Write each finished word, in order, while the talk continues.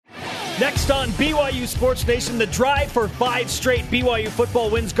Next on BYU Sports Nation, the drive for 5 straight BYU football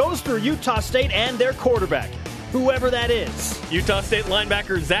wins goes through Utah State and their quarterback, whoever that is. Utah State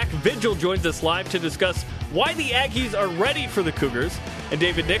linebacker Zach Vigil joins us live to discuss why the Aggies are ready for the Cougars, and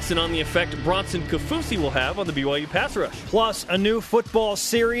David Nixon on the effect Bronson Kafusi will have on the BYU pass rush. Plus, a new football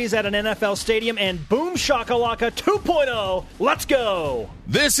series at an NFL stadium and Boom Shakalaka 2.0. Let's go!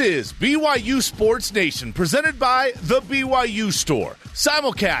 This is BYU Sports Nation, presented by The BYU Store.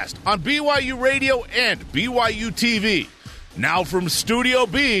 Simulcast on BYU Radio and BYU TV. Now from Studio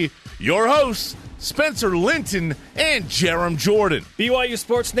B, your hosts, Spencer Linton and Jerem Jordan. BYU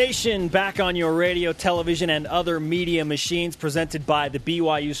Sports Nation back on your radio, television, and other media machines, presented by the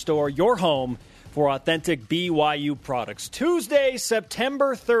BYU Store, your home for authentic BYU products. Tuesday,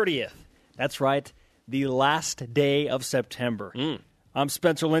 September 30th. That's right, the last day of September. I'm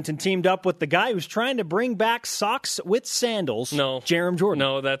Spencer Linton, teamed up with the guy who's trying to bring back socks with sandals, Jerem Jordan.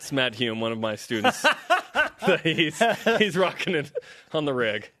 No, that's Matt Hume, one of my students. He's rocking it on the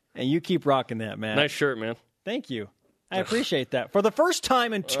rig. And you keep rocking that, man. Nice shirt, man. Thank you. I appreciate that. For the first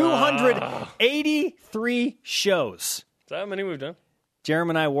time in 283 shows. Is that how many we've done? Jerem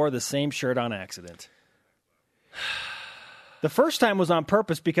and I wore the same shirt on accident. The first time was on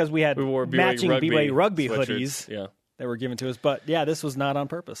purpose because we had matching BYU rugby hoodies that were given to us. But, yeah, this was not on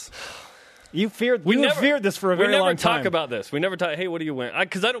purpose. You feared this for a very long time. We never talk about this. We never talk, hey, what are you wearing?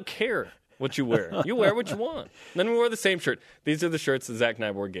 Because I don't care what you wear. You wear what you want. And then we wore the same shirt. These are the shirts that Zach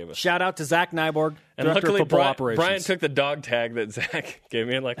Nyborg gave us. Shout out to Zach Nyborg, and Director luckily, of Football Operations. Brian took the dog tag that Zach gave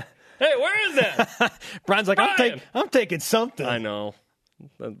me and like, hey, where is that? Brian's like, I'm taking something. I know.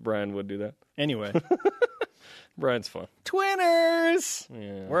 Brian would do that. Anyway. Brian's fun. Twinners!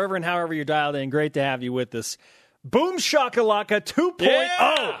 Yeah. Wherever and however you're dialed in, great to have you with us. Boom Shakalaka 2.0!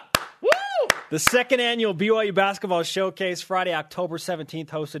 Yeah! Woo! The second annual BYU Basketball Showcase, Friday, October 17th,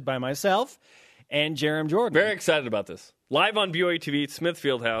 hosted by myself and Jerem Jordan. Very excited about this. Live on BYU TV, Smith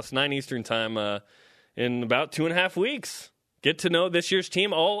Fieldhouse, 9 Eastern time, in about 2.5 weeks. Get to know this year's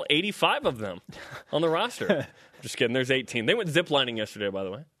team, all 85 of them on the roster. Just kidding, there's 18. They went ziplining yesterday, by the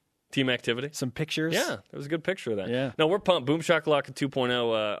way. Team activity. Some pictures. Yeah, there was a good picture of that. Yeah. No, we're pumped. Boom Shakalaka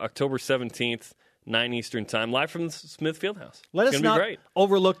 2.0, October 17th. 9 Eastern time, live from the Smith Fieldhouse. Let us not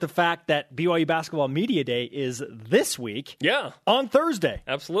overlook the fact that BYU Basketball Media Day is this week. Yeah. On Thursday.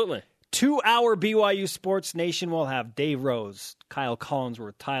 Absolutely. 2-hour BYU Sports Nation will have Dave Rose, Kyle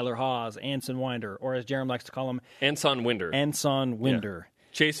Collinsworth, Tyler Haws, Anson Winder, or as Jerem likes to call him, Anson Winder. Yeah.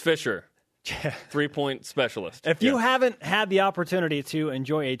 Chase Fisher, 3-point specialist. If you haven't had the opportunity to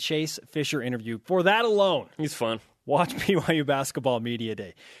enjoy a Chase Fisher interview, for that alone, he's fun. Watch BYU Basketball Media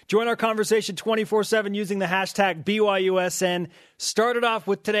Day. Join our conversation 24/7 using the hashtag BYUSN. Started off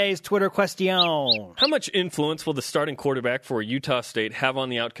with today's Twitter question. How much influence will the starting quarterback for Utah State have on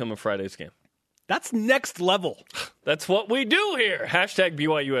the outcome of Friday's game? That's next level. That's what we do here. Hashtag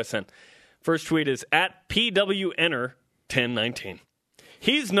BYUSN. First tweet is at PWNer1019.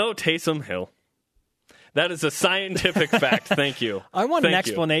 He's no Taysom Hill. That is a scientific fact. Thank you. I want an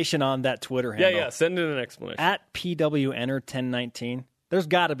explanation on that Twitter handle. Yeah, send in an explanation. At PWNer1019. There's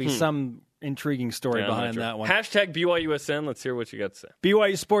got to be some intriguing story behind that one. Hashtag BYUSN. Let's hear what you got to say.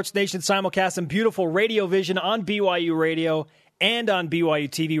 BYU Sports Nation simulcast and beautiful radio vision on BYU Radio and on BYU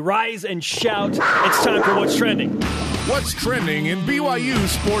TV. Rise and shout. It's time for What's Trending. What's trending in BYU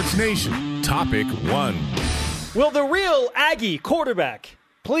Sports Nation? Topic 1. Will the real Aggie quarterback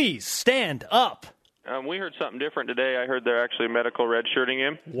please stand up? We heard something different today. I heard they're actually medical redshirting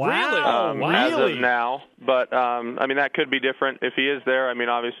him. Wow. As of now. But, that could be different if he is there.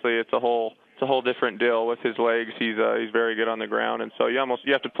 Obviously it's a whole different deal with his legs. He's very good on the ground. And so you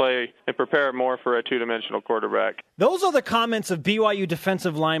have to play and prepare more for a two-dimensional quarterback. Those are the comments of BYU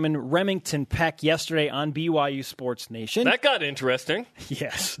defensive lineman Remington Peck yesterday on BYU Sports Nation. That got interesting.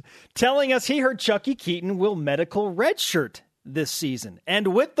 Yes. Telling us he heard Chucky Keaton will medical redshirt this season. And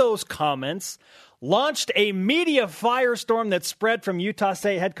with those comments, launched a media firestorm that spread from Utah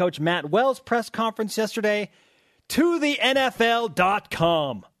State head coach Matt Wells' press conference yesterday to the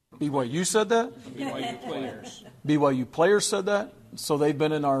NFL.com. BYU said that? BYU players. BYU players said that? So they've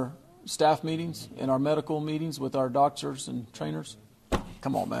been in our staff meetings, in our medical meetings with our doctors and trainers?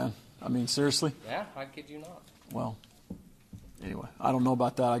 Come on, man. Seriously? Yeah, I kid you not. Well, anyway, I don't know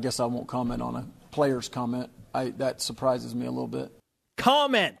about that. I guess I won't comment on a player's comment. That surprises me a little bit.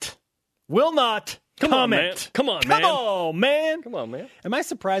 Comment. Will not comment. Come on, man. Am I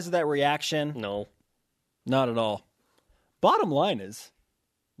surprised at that reaction? No. Not at all. Bottom line is,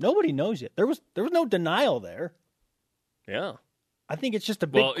 nobody knows yet. There was no denial there. Yeah. I think it's just a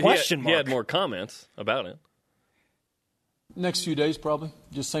big question mark. He had more comments about it. Next few days, probably.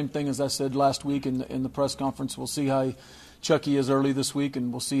 Just same thing as I said last week in the press conference. We'll see how Chucky is early this week,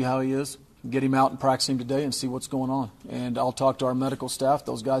 and we'll see how he is. Get him out and practice him today and see what's going on. And I'll talk to our medical staff.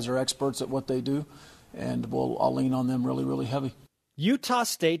 Those guys are experts at what they do, and I'll lean on them really, really heavy. Utah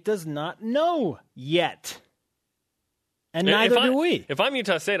State does not know yet. And neither do we. If I'm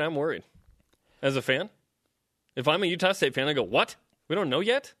Utah State, I'm worried. As a fan. If I'm a Utah State fan, I go, what? We don't know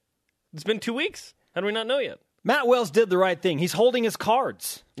yet? It's been 2 weeks. How do we not know yet? Matt Wells did the right thing. He's holding his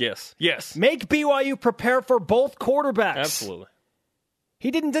cards. Yes. Make BYU prepare for both quarterbacks. Absolutely. He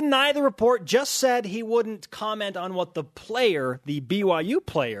didn't deny the report, just said he wouldn't comment on what the BYU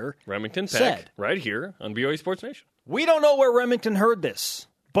player, Remington Peck, said. Right here on BYU Sports Nation. We don't know where Remington heard this,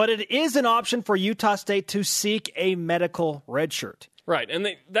 but it is an option for Utah State to seek a medical redshirt. Right, and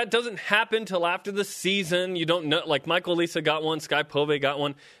that doesn't happen till after the season. You don't know, like Michael Lisa got one, Sky Pove got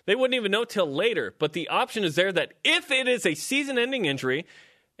one. They wouldn't even know till later, but the option is there that if it is a season-ending injury,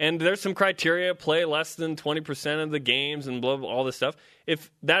 and there's some criteria, play less than 20% of the games and blah, blah, all this stuff,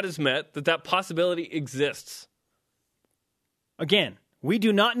 if that is met, that possibility exists. Again, we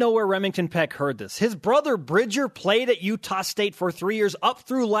do not know where Remington Peck heard this. His brother Bridger played at Utah State for 3 years up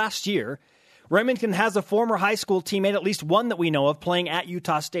through last year. Remington has a former high school teammate, at least one that we know of, playing at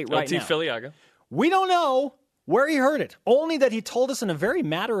Utah State right now. LT Filiaga. We don't know where he heard it, only that he told us in a very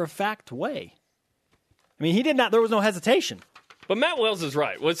matter-of-fact way. I mean, there was no hesitation. But Matt Wells is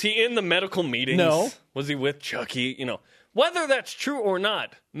right. Was he in the medical meetings? No. Was he with Chucky? Whether that's true or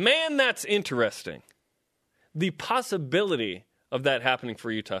not, man, that's interesting. The possibility of that happening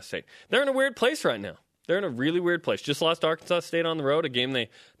for Utah State. They're in a weird place right now. They're in a really weird place. Just lost Arkansas State on the road, a game they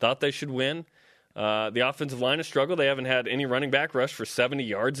thought they should win. The offensive line has struggled. They haven't had any running back rush for 70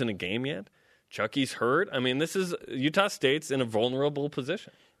 yards in a game yet. Chucky's hurt. I mean, Utah State's in a vulnerable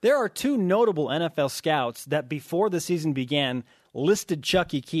position. There are two notable NFL scouts that before the season began listed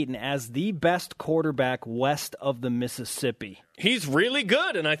Chucky Keeton as the best quarterback west of the Mississippi. He's really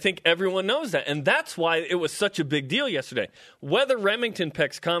good, and I think everyone knows that. And that's why it was such a big deal yesterday. Whether Remington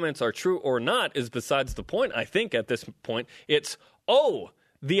Peck's comments are true or not is besides the point, I think, at this point. It's,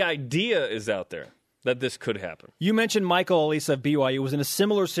 the idea is out there that this could happen. You mentioned Michael Alisa of BYU was in a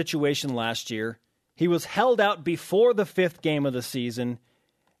similar situation last year. He was held out before the 5th game of the season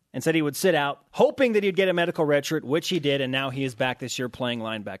and said he would sit out, hoping that he'd get a medical redshirt, which he did, and now he is back this year playing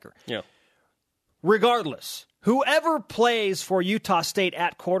linebacker. Yeah. Regardless, whoever plays for Utah State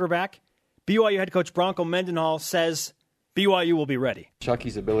at quarterback, BYU head coach Bronco Mendenhall says BYU will be ready.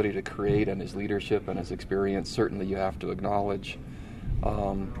 Chucky's ability to create and his leadership and his experience, certainly you have to acknowledge.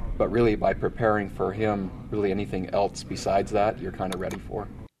 But really, by preparing for him, really anything else besides that, you're kind of ready for.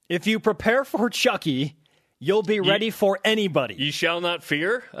 If you prepare for Chucky, you'll be ready for anybody. You shall not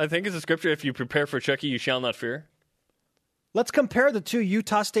fear, I think is the scripture. If you prepare for Chucky, you shall not fear. Let's compare the two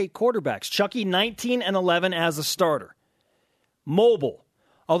Utah State quarterbacks. Chucky, 19 and 11 as a starter. Mobile,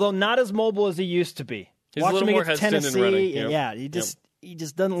 although not as mobile as he used to be. He's a little more hesitant in running. Yep. Yeah, he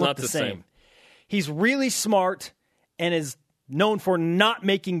just doesn't look the same. He's really smart and is known for not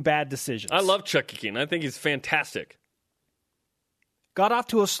making bad decisions. I love Chucky Keeton. I think he's fantastic. Got off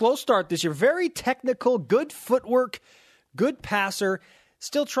to a slow start this year. Very technical, good footwork, good passer.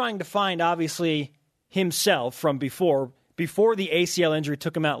 Still trying to find, obviously, himself from before the ACL injury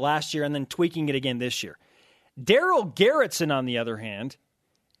took him out last year and then tweaking it again this year. Darryl Garrettson, on the other hand,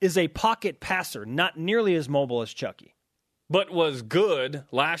 is a pocket passer, not nearly as mobile as Chucky. But was good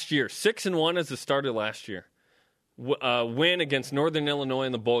last year. 6-1 as a starter last year. Win against Northern Illinois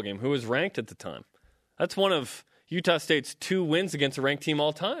in the bowl game, who was ranked at the time. That's one of Utah State's 2 wins against a ranked team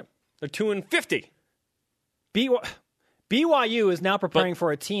all time. They're 2-50. BYU is now preparing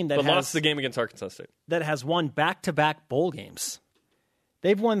for a team that lost the game against Arkansas State. That has won back-to-back bowl games.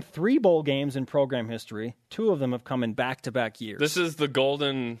 They've won 3 bowl games in program history. 2 of them have come in back-to-back years. This is the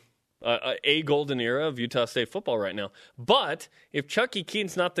golden era of Utah State football right now. But if Chucky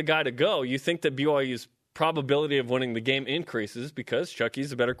Keaton's not the guy to go, you think that BYU's probability of winning the game increases because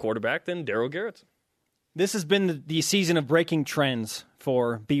Chucky's a better quarterback than Darryl Garrettson. This has been the season of breaking trends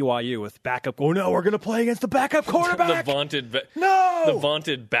for BYU with backup. Oh, no, we're going to play against the backup quarterback. The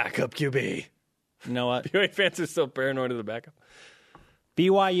vaunted backup QB. You know what? BYU fans are so paranoid of the backup.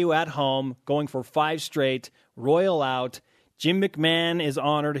 BYU at home, going for 5 straight, Royal out. Jim McMahon is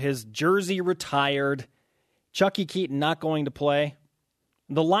honored. His jersey retired. Chucky Keeton not going to play.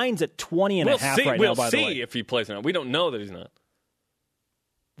 The line's at 20.5 right now, by the way. We'll see if he plays or not. We don't know that he's not.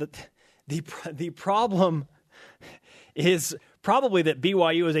 The problem is probably that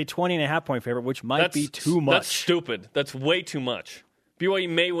BYU is a 20.5-point favorite, which might be too much. That's stupid. That's way too much. BYU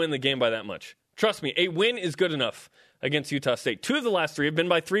may win the game by that much. Trust me, a win is good enough. against Utah State. 2 of the last 3 have been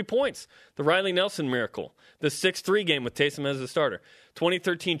by 3 points. The Riley Nelson miracle. The 6-3 game with Taysom as the starter.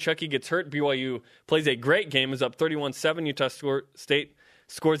 2013, Chucky gets hurt. BYU plays a great game, is up 31-7. Utah State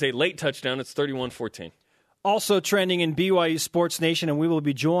scores a late touchdown. It's 31-14. Also trending in BYU Sports Nation, and we will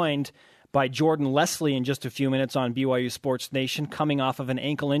be joined by Jordan Leslie in just a few minutes on BYU Sports Nation, coming off of an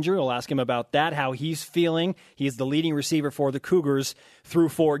ankle injury. We'll ask him about that, how he's feeling. He is the leading receiver for the Cougars through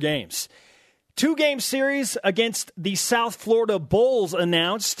 4 games. 2-game series against the South Florida Bulls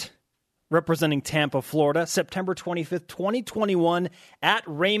announced, representing Tampa, Florida, September 25th, 2021, at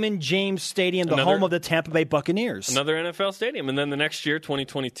Raymond James Stadium, the home of the Tampa Bay Buccaneers. Another NFL stadium. And then the next year,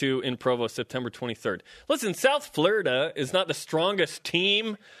 2022, in Provo, September 23rd. Listen, South Florida is not the strongest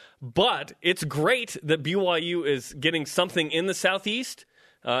team, but it's great that BYU is getting something in the Southeast,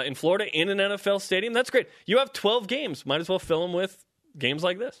 in Florida, in an NFL stadium. That's great. You have 12 games. Might as well fill them with games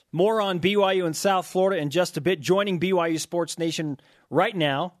like this. More on BYU in South Florida in just a bit. Joining BYU Sports Nation right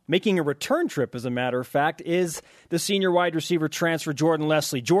now, making a return trip, as a matter of fact, is the senior wide receiver transfer, Jordan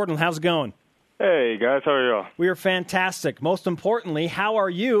Leslie. Jordan, how's it going? Hey, guys. How are y'all? We are fantastic. Most importantly, how are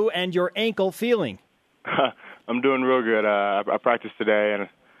you and your ankle feeling? I'm doing real good. I practiced today,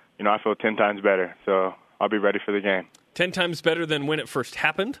 and I feel 10 times better, so I'll be ready for the game. 10 times better than when it first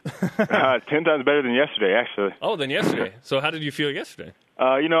happened? 10 times better than yesterday, actually. Oh, than yesterday. So how did you feel yesterday?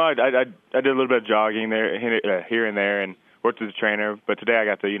 I did a little bit of jogging there, here and there, and worked with the trainer. But today I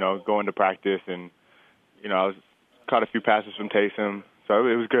got to, go into practice, and, I caught a few passes from Taysom, so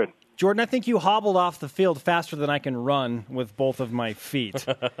it was good. Jordan, I think you hobbled off the field faster than I can run with both of my feet.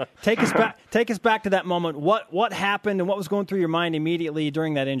 Take us back to that moment. What happened and what was going through your mind immediately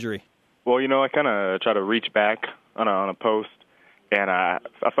during that injury? Well, I kind of tried to reach back on a post, and I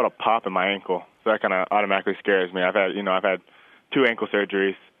felt a pop in my ankle. So that kind of automatically scares me. I've had 2 ankle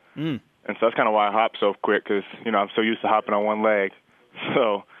surgeries, and so that's kind of why I hopped so quick, because I'm so used to hopping on one leg.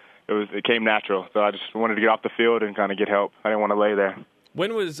 So it came natural. So I just wanted to get off the field and kind of get help. I didn't want to lay there.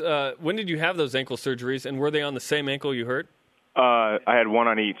 When did you have those ankle surgeries, and were they on the same ankle you hurt? I had one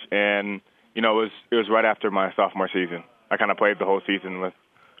on each, and it was right after my sophomore season. I kind of played the whole season with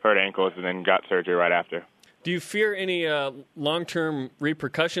hurt ankles, and then got surgery right after. Do you fear any long-term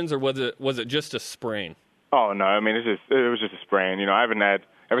repercussions, or was it just a sprain? Oh no, it was just a sprain. I haven't had,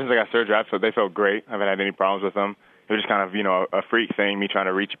 ever since I got surgery, they felt great. I haven't had any problems with them. It was just kind of a freak thing, me trying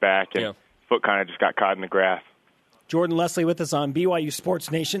to reach back, and foot kind of just got caught in the grass. Jordan Leslie with us on BYU Sports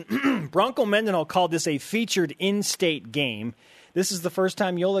Nation. Bronco Mendenhall called this a featured in-state game. This is the first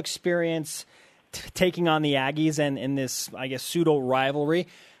time you'll experience taking on the Aggies and in this, I guess, pseudo rivalry.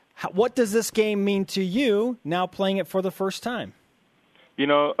 What does this game mean to you now playing it for the first time? Since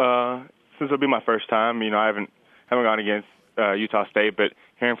it'll be my first time, I haven't gone against Utah State, but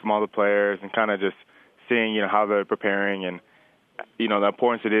hearing from all the players and kind of just seeing, how they're preparing and, the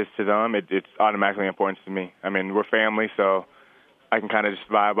importance it is to them, it's automatically important to me. I mean, we're family, so I can kind of just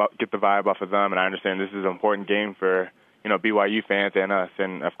get the vibe off of them, and I understand this is an important game for, BYU fans and us,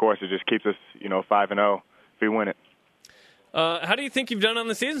 and of course it just keeps us, 5-0 if we win it. How do you think you've done on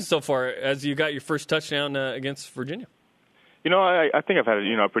the season so far as you got your first touchdown against Virginia? I think I've had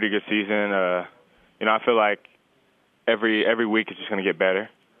a pretty good season. I feel like every week it's just going to get better.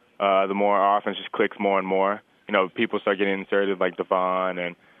 The more our offense just clicks more and more. People start getting inserted like Devon,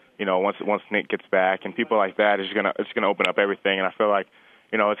 and once Nick gets back and people like that, it's gonna open up everything. And I feel like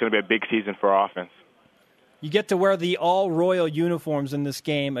it's going to be a big season for our offense. You get to wear the all-royal uniforms in this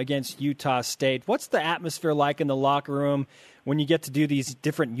game against Utah State. What's the atmosphere like in the locker room when you get to do these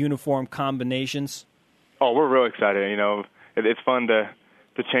different uniform combinations? Oh, we're real excited. It's fun to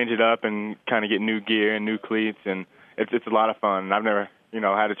change it up and kind of get new gear and new cleats, and it's a lot of fun. I've never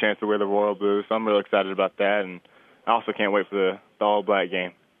had a chance to wear the royal blue, so I'm real excited about that, and I also can't wait for the all-black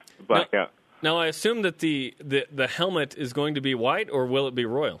game, the blackout. Now, I assume that the helmet is going to be white, or will it be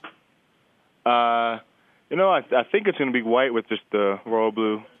royal? I think it's going to be white with just the royal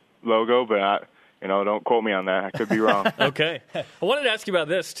blue logo, but don't quote me on that. I could be wrong. Okay. I wanted to ask you about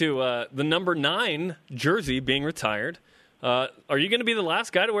this, too. The number 9 jersey being retired. Are you going to be the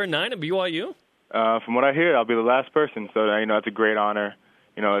last guy to wear 9 at BYU? From what I hear, I'll be the last person, so it's a great honor.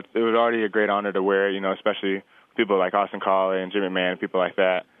 It was already a great honor to wear it, especially people like Austin Collie and Jimmy McMahon, people like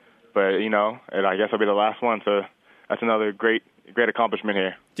that. But, and I guess I'll be the last one, so that's another great accomplishment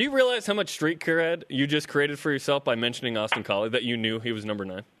here. Do you realize how much street cred you just created for yourself by mentioning Austin Collie, that you knew he was number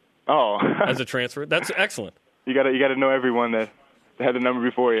 9? Oh. As a transfer? That's excellent. You gotta know everyone that had the number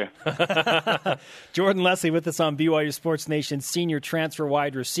before you. Jordan Leslie with us on BYU Sports Nation, senior transfer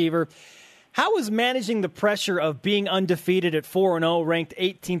wide receiver. How is managing the pressure of being undefeated at 4-0, ranked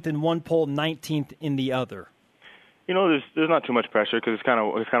 18th in one poll, 19th in the other? there's not too much pressure because it's kind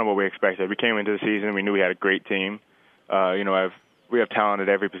of what we expected. We came into the season, we knew we had a great team. We have talent at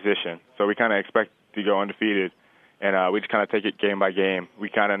every position, so we kind of expect to go undefeated, and we just kind of take it game by game. We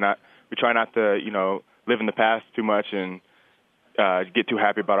try not to live in the past too much and get too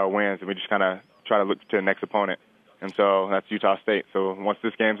happy about our wins, and we just kind of try to look to the next opponent. And so that's Utah State. So once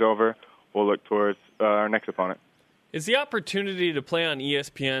this game's over, we'll look towards our next opponent. Is the opportunity to play on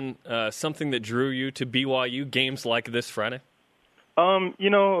ESPN something that drew you to BYU games like this Friday? I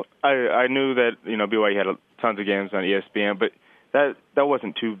knew that BYU had tons of games on ESPN, but that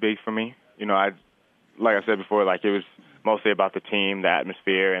wasn't too big for me. Like I said before, it was mostly about the team, the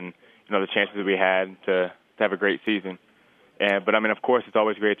atmosphere, and the chances that we had to have a great season. But of course, it's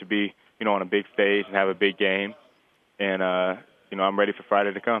always great to be on a big stage and have a big game. And I'm ready for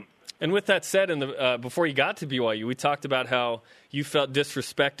Friday to come. And with that said, before you got to BYU, we talked about how you felt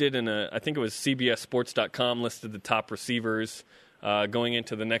disrespected, and I think it was CBSSports.com listed the top receivers going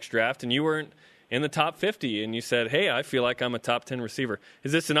into the next draft, and you weren't in the top 50, and you said, hey, I feel like I'm a top 10 receiver.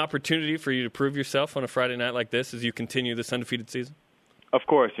 Is this an opportunity for you to prove yourself on a Friday night like this as you continue this undefeated season? Of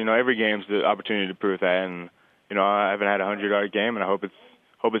course. Every game's the opportunity to prove that, and I haven't had a 100-yard game, and I hope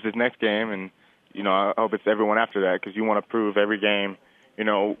it's this next game, and I hope it's everyone after that, because you want to prove every game,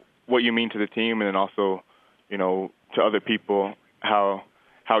 what you mean to the team, and then also, to other people how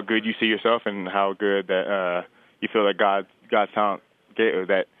good you see yourself and how good that you feel that God's talent,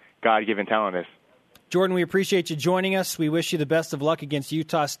 that God-given talent is. Jordan, we appreciate you joining us. We wish you the best of luck against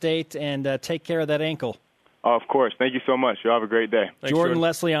Utah State, and take care of that ankle. Oh, of course. Thank you so much. You have a great day. Thanks, Jordan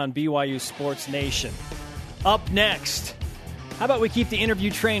Leslie on BYU Sports Nation. Up next, how about we keep the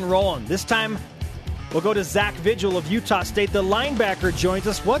interview train rolling? This time, we'll go to Zach Vigil of Utah State. The linebacker joins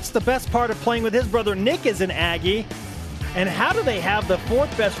us. What's the best part of playing with his brother Nick as an Aggie? And how do they have the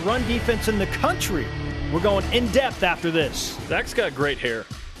fourth best run defense in the country? We're going in-depth after this. Zach's got great hair.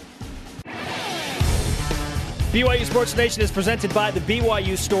 BYU Sports Nation is presented by the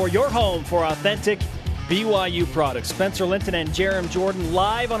BYU Store, your home for authentic BYU products. Spencer Linton and Jerem Jordan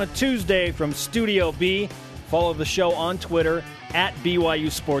live on a Tuesday from Studio B. Follow the show on Twitter at BYU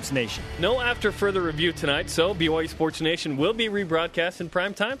Sports Nation. No after further review tonight, so BYU Sports Nation will be rebroadcast in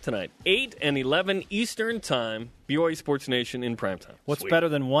prime time tonight. 8 and 11 Eastern Time, BYU Sports Nation in prime time. What's better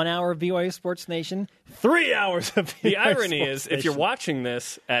than 1 hour of BYU Sports Nation? 3 hours of BYU The irony Sports is, Nation. if you're watching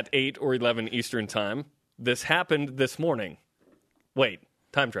this at 8 or 11 Eastern Time, this happened this morning. Wait,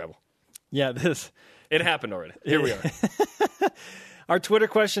 time travel. Yeah, It happened already. Here we are. Our Twitter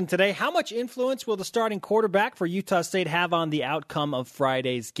question today, how much influence will the starting quarterback for Utah State have on the outcome of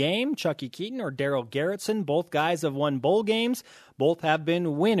Friday's game? Chucky Keaton or Darryl Garrettson? Both guys have won bowl games. Both have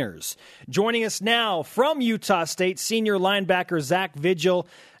been winners. Joining us now from Utah State, senior linebacker Zach Vigil,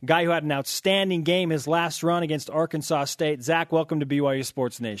 a guy who had an outstanding game his last run against Arkansas State. Zach, welcome to BYU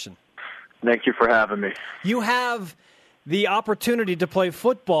Sports Nation. Thank you for having me. You have the opportunity to play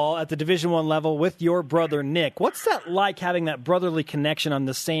football at the Division I level with your brother Nick. What's that like, having that brotherly connection on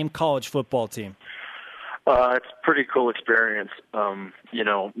the same college football team? It's a pretty cool experience.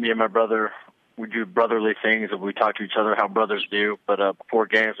 Me and my brother, we do brotherly things, and we talk to each other how brothers do. But before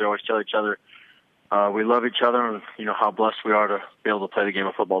games, we always tell each other we love each other and, how blessed we are to be able to play the game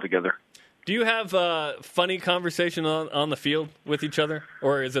of football together. Do you have a funny conversation on the field with each other,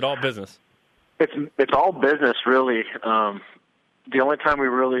 or is it all business? It's all business, really. The only time we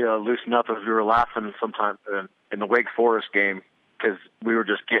really loosened up is we were laughing sometime in the Wake Forest game because we were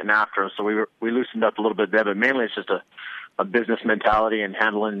just getting after them. So we loosened up a little bit there, but mainly it's just a business mentality and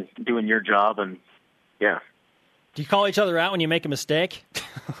doing your job, and yeah. Do you call each other out when you make a mistake?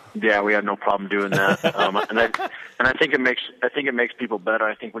 Yeah, we had no problem doing that, and I think it makes people better.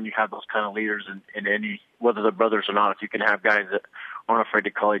 I think when you have those kind of leaders in any, whether they're brothers or not, if you can have guys that aren't afraid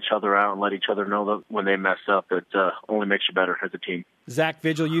to call each other out and let each other know that when they mess up, it only makes you better as a team. Zach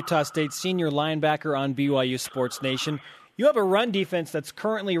Vigil, Utah State senior linebacker on BYU Sports Nation. You have a run defense that's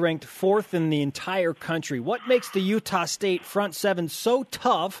currently ranked 4th in the entire country. What makes the Utah State front seven so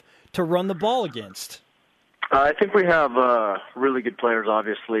tough to run the ball against? I think we have really good players,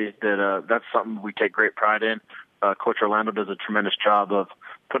 obviously. That's something we take great pride in. Coach Orlando does a tremendous job of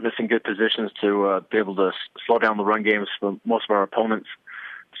putting us in good positions to be able to slow down the run games for most of our opponents.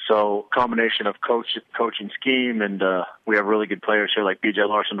 So combination of coaching scheme, and we have really good players here like B.J.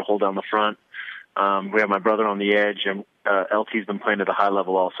 Larson to hold down the front. We have my brother on the edge, and LT's been playing at a high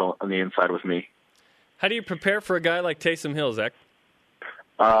level also on the inside with me. How do you prepare for a guy like Taysom Hill, Zach?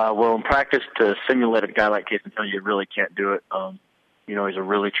 Well, in practice, to simulate a guy like Taysom Hill, you really can't do it. He's a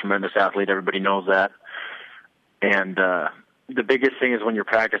really tremendous athlete. Everybody knows that. And the biggest thing is when you're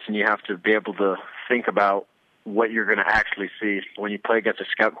practicing, you have to be able to think about what you're going to actually see. When you play against a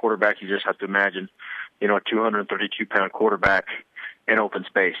scout quarterback, you just have to imagine, a 232-pound quarterback in open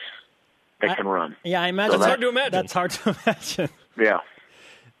space that can run. Yeah, I imagine. That's hard to imagine. That's hard to imagine. Yeah.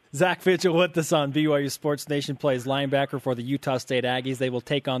 Zach Vigil with us on BYU Sports Nation, plays linebacker for the Utah State Aggies. They will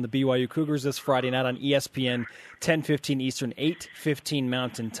take on the BYU Cougars this Friday night on ESPN, 10:15 Eastern, 8:15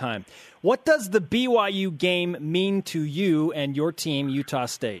 Mountain Time. What does the BYU game mean to you and your team, Utah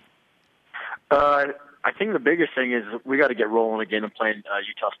State? I think the biggest thing is we got to get rolling again and playing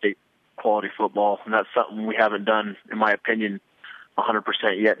Utah State quality football, and that's something we haven't done, in my opinion, 100%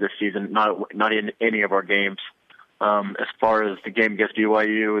 yet this season, not in any of our games. As far as the game against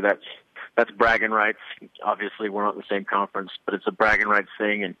BYU, that's bragging rights. Obviously, we're not in the same conference, but it's a bragging rights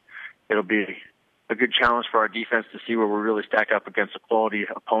thing, and it'll be a good challenge for our defense to see where we really stack up against a quality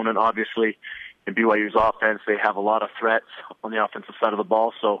opponent. Obviously, in BYU's offense, they have a lot of threats on the offensive side of the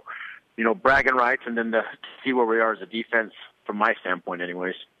ball, so bragging rights, and then to see where we are as a defense, from my standpoint,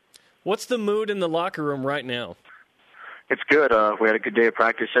 anyways. What's the mood in the locker room right now? It's good. We had a good day of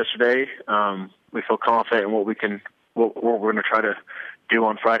practice yesterday. We feel confident in what we're going to try to do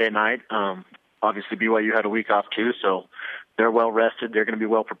on Friday night. Obviously, BYU had a week off too, so they're well rested. They're going to be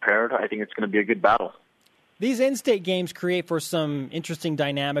well prepared. I think it's going to be a good battle. These in-state games create for some interesting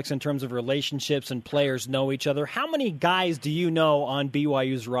dynamics in terms of relationships and players know each other. How many guys do you know on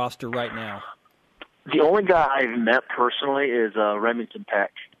BYU's roster right now? The only guy I've met personally is Remington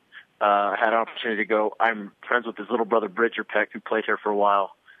Peck. I had an opportunity to go. I'm friends with his little brother, Bridger Peck, who played here for a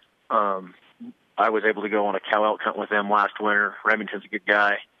while. I was able to go on a cow elk hunt with them last winter. Remington's a good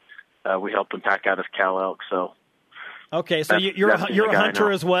guy. We helped him pack out his cow elk. So, okay, so you're a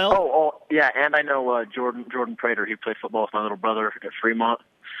hunter as well? Oh, yeah, and I know Jordan Prater. He played football with my little brother at Fremont.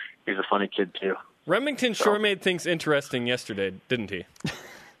 He's a funny kid, too. Remington sure made things interesting yesterday, didn't he?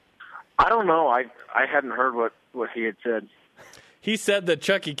 I don't know. I hadn't heard what he had said. He said that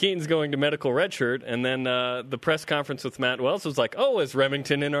Chucky Keaton's going to medical redshirt, and then the press conference with Matt Wells was like, "Oh, is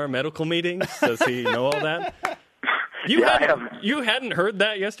Remington in our medical meetings? Does he know all that?" You hadn't heard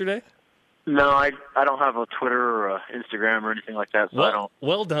that yesterday? No, I don't have a Twitter or Instagram or anything like that, so I don't.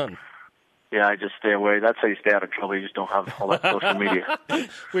 Well done. Yeah, I just stay away. That's how you stay out of trouble. You just don't have all that social media.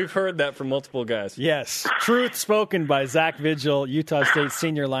 We've heard that from multiple guys. Yes. Truth spoken by Zach Vigil, Utah State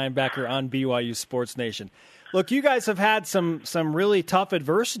senior linebacker on BYU Sports Nation. Look, you guys have had some really tough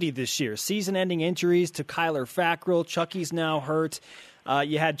adversity this year. Season-ending injuries to Kyler Fackrell. Chucky's now hurt.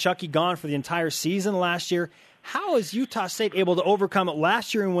 You had Chucky gone for the entire season last year. How is Utah State able to overcome it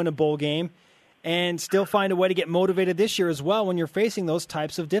last year and win a bowl game and still find a way to get motivated this year as well when you're facing those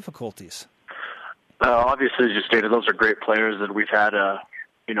types of difficulties? Obviously, as you stated, those are great players that we've had,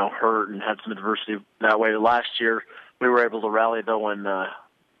 hurt and had some adversity that way. Last year, we were able to rally, though, and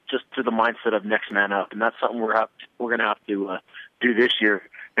just to the mindset of next man up, and that's something we're going to have to do this year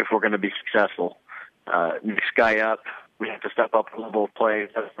if we're going to be successful. Next guy up, we have to step up a level of play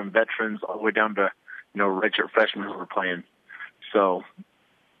from veterans all the way down to redshirt freshmen who are playing. So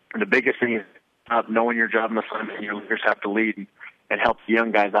the biggest thing is knowing your job in the assignment. Your leaders have to lead and help the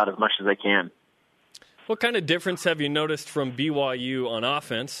young guys out as much as they can. What kind of difference have you noticed from BYU on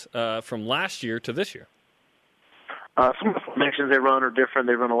offense from last year to this year? Some of the formations they run are different.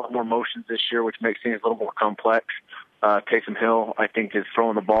 They run a lot more motions this year, which makes things a little more complex. Taysom Hill, I think, his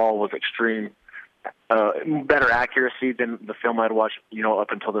throwing the ball was extreme. Better accuracy than the film I'd watched,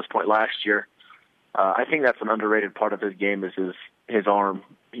 up until this point last year. I think that's an underrated part of his game is his arm.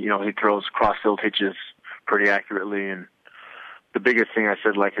 He throws cross-field hitches pretty accurately, and the biggest thing I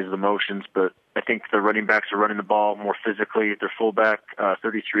said, is the motions, but I think the running backs are running the ball more physically. Their fullback,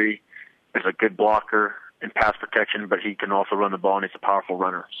 33, is a good blocker in pass protection, but he can also run the ball, and he's a powerful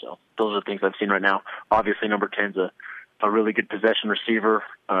runner. So those are the things I've seen right now. Obviously, number 10's a really good possession receiver.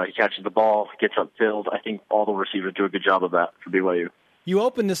 He catches the ball, gets upfield. I think all the receivers do a good job of that for BYU. You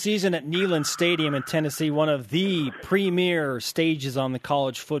opened the season at Neyland Stadium in Tennessee, one of the premier stages on the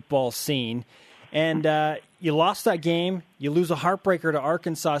college football scene. And you lost that game. You lose a heartbreaker to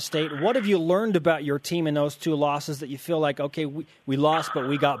Arkansas State. What have you learned about your team in those two losses that you feel like, okay, we lost, but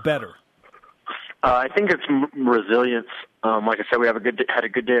we got better? I think it's resilience. Like I said, we had a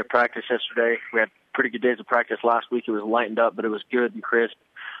good day of practice yesterday. We had pretty good days of practice last week. It was lightened up, but it was good and crisp.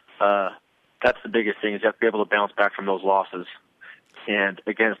 That's the biggest thing is you have to be able to bounce back from those losses. And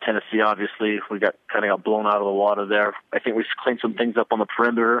against Tennessee, obviously, we got blown out of the water there. I think we cleaned some things up on the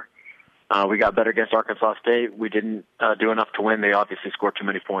perimeter. We got better against Arkansas State. We didn't do enough to win. They obviously scored too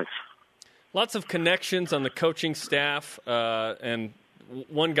many points. Lots of connections on the coaching staff, and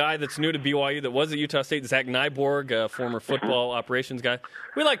one guy that's new to BYU that was at Utah State, Zach Nyborg, a former football operations guy.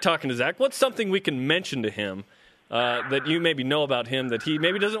 We like talking to Zach. What's something we can mention to him that you maybe know about him that he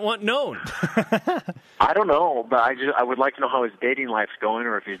maybe doesn't want known? I don't know, but I would like to know how his dating life's going,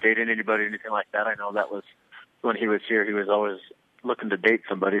 or if he's dating anybody or anything like that. I know that was when he was here. He was always looking to date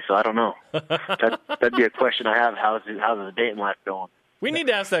somebody, so I don't know. That'd be a question I have. How's the dating life going? We need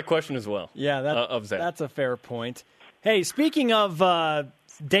to ask that question as well. Yeah, of Zach. That's a fair point. Hey, speaking of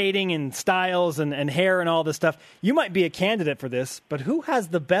dating and styles and hair and all this stuff, you might be a candidate for this, but who has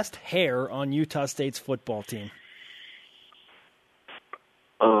the best hair on Utah State's football team?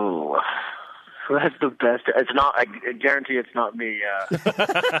 Oh, who has the best? It's not. I guarantee it's not me.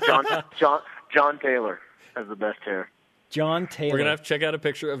 John Taylor has the best hair. John Taylor. We're gonna have to check out a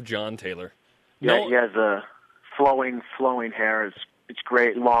picture of John Taylor. Yeah, he has a flowing hair. It's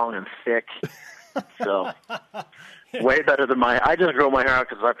great, long and thick. So way better than I just grow my hair out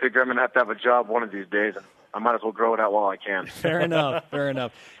because I figure I'm going to have a job one of these days, and I might as well grow it out while I can. Fair enough.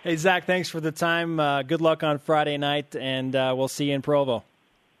 Hey, Zach, thanks for the time. Good luck on Friday night, and we'll see you in Provo.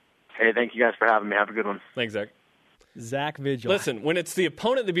 Hey, thank you guys for having me. Have a good one. Thanks, Zach. Zach Vigil. Listen, when it's the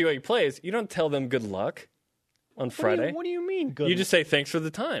opponent the BYU plays, you don't tell them good luck on Friday. What do you mean good luck? You just say thanks for the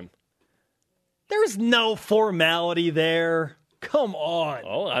time. There's no formality there. Come on.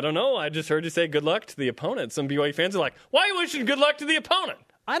 Oh, I don't know. I just heard you say good luck to the opponent. Some BYU fans are like, why are you wishing good luck to the opponent?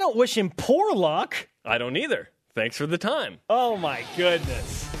 I don't wish him poor luck. I don't either. Thanks for the time. Oh, my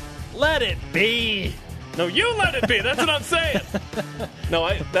goodness. Let it be. No, you let it be. That's what I'm saying.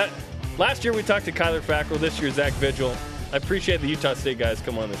 Last year we talked to Kyler Fackrell. This year, Zach Vigil. I appreciate the Utah State guys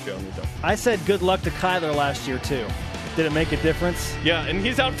come on the show. I said good luck to Kyler last year, too. Did it make a difference? Yeah, and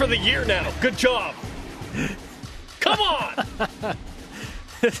he's out for the year now. Good job. Come on!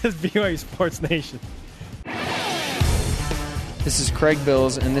 This is BYU Sports Nation. This is Craig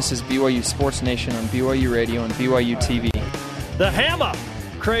Bills, and this is BYU Sports Nation on BYU Radio and BYU TV. The Hammer,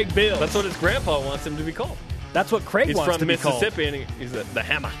 Craig Bills. That's what his grandpa wants him to be called. That's what Craig wants to be called. He's from Mississippi, and he's the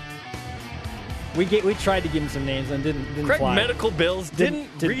Hammer. We tried to give him some names and didn't Craig fly. Medical Bills didn't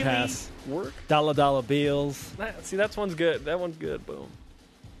really pass. Work. Dollar Bills. See, that one's good. That one's good. Boom.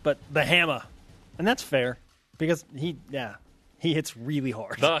 But the Hammer, and that's fair. Because he hits really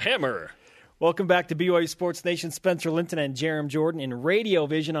hard. The Hammer. Welcome back to BYU Sports Nation. Spencer Linton and Jerem Jordan in Radio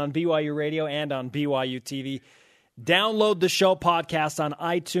Vision on BYU Radio and on BYU TV. Download the show podcast on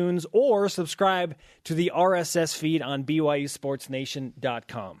iTunes or subscribe to the RSS feed on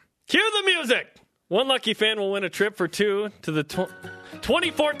BYUSportsNation.com. Cue the music. One lucky fan will win a trip for two to the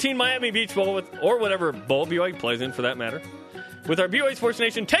 2014 Miami Beach Bowl or whatever bowl BYU plays in for that matter. With our BYU Sports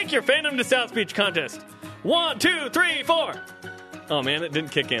Nation Take Your Fandom to South Beach contest. 1, 2, 3, 4. Oh, man, it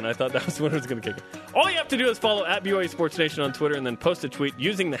didn't kick in. I thought that was when it was going to kick in. All you have to do is follow at BYU Sports Nation on Twitter and then post a tweet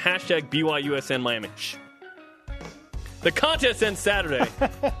using the hashtag BYUSN Miami. Shh. The contest ends Saturday,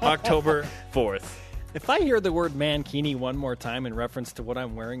 October 4th. If I hear the word mankini one more time in reference to what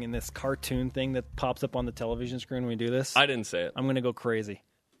I'm wearing in this cartoon thing that pops up on the television screen when we do this, I didn't say it. I'm going to go crazy.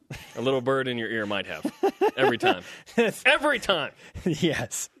 A little bird in your ear might have. Every time. Every time.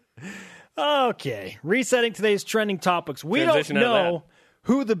 Yes. Okay. Resetting today's trending topics. We don't know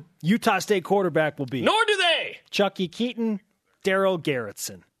who the Utah State quarterback will be. Nor do they. Chucky Keaton, Daryl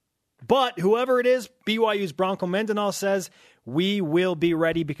Garrettson. But whoever it is, BYU's Bronco Mendenhall says we will be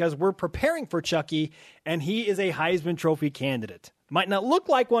ready because we're preparing for Chucky, and he is a Heisman Trophy candidate. Might not look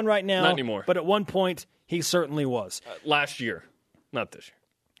like one right now. Not anymore. But at one point, he certainly was. Last year. Not this year.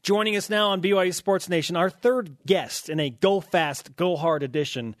 Joining us now on BYU Sports Nation, our third guest in a Go Fast, Go Hard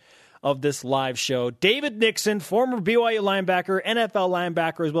edition of this live show, David Nixon, former BYU linebacker, NFL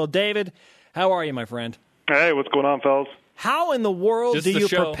linebacker as well. David, how are you, my friend? Hey, what's going on, fellas? How in the world do you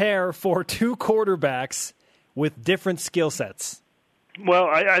prepare for two quarterbacks with different skill sets? Well,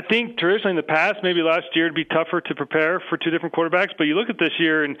 I think traditionally in the past, maybe last year, it'd be tougher to prepare for two different quarterbacks. But you look at this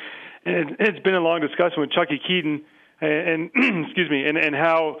year, and it's been a long discussion with Chucky Keaton and excuse me, and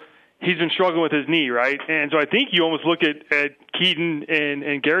how he's been struggling with his knee, right? And so I think you almost look at Keaton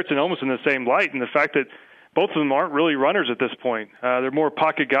and Garrettson almost in the same light, and the fact that both of them aren't really runners at this point. They're more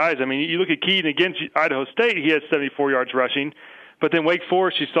pocket guys. I mean, you look at Keaton against Idaho State, he had 74 yards rushing. But then Wake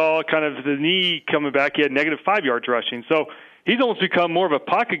Forest, you saw kind of the knee coming back, he had negative 5 yards rushing. So he's almost become more of a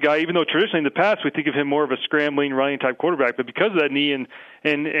pocket guy, even though traditionally in the past we think of him more of a scrambling, running type quarterback. But because of that knee and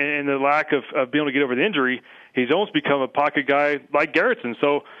the lack of being able to get over the injury, he's almost become a pocket guy like Garrettson.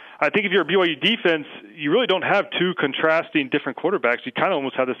 So I think if you're a BYU defense, you really don't have two contrasting different quarterbacks. You kind of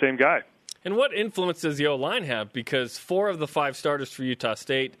almost have the same guy. And what influence does the O-line have? Because 4 of the 5 starters for Utah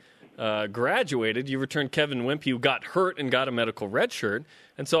State graduated, you returned Kevin Wimpy, who got hurt and got a medical red shirt.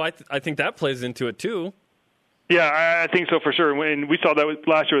 And so I think that plays into it, too. Yeah, I think so for sure. And we saw that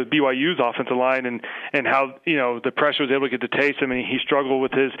last year with BYU's offensive line and how, the pressure was able to get to Taysom, and he struggled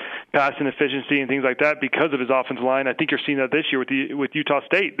with his passing efficiency and things like that because of his offensive line. I think you're seeing that this year with Utah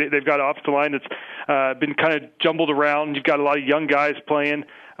State. They've got an offensive line that's been kind of jumbled around. You've got a lot of young guys playing,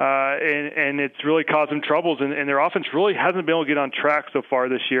 and it's really caused them troubles. And their offense really hasn't been able to get on track so far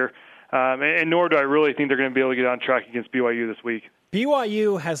this year. And nor do I really think they're going to be able to get on track against BYU this week.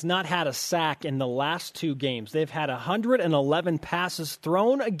 BYU has not had a sack in the last 2 games. They've had 111 passes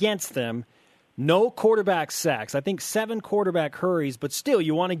thrown against them, no quarterback sacks. I think 7 quarterback hurries, but still,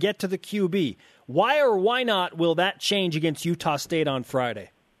 you want to get to the QB. Why or why not will that change against Utah State on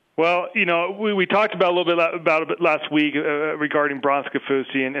Friday? Well, we talked about a little bit about it last week regarding Bronze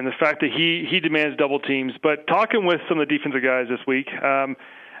Kafusi and the fact that he demands double teams. But talking with some of the defensive guys this week,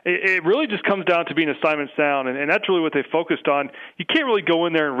 it really just comes down to being assignment sound, and that's really what they focused on. You can't really go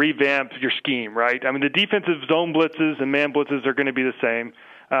in there and revamp your scheme, right? I mean, the defensive zone blitzes and man blitzes are going to be the same.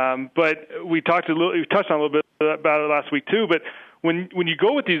 But we touched on a little bit about it last week too. But when you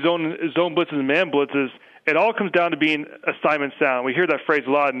go with these zone blitzes and man blitzes, it all comes down to being assignment sound. We hear that phrase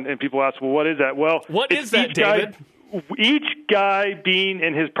a lot, and people ask, well, what is that? Well, what is that, David? Each guy being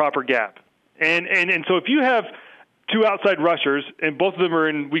in his proper gap. And so if you have 2 outside rushers, and both of them are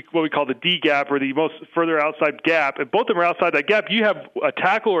in what we call the D gap, or the most further outside gap, and both of them are outside that gap, you have a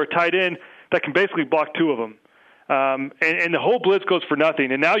tackle or a tight end that can basically block 2 of them. And the whole blitz goes for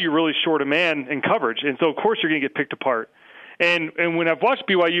nothing, and now you're really short a man in coverage, and so of course you're going to get picked apart. And when I've watched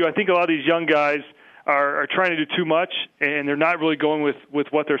BYU, I think a lot of these young guys are trying to do too much, and they're not really going with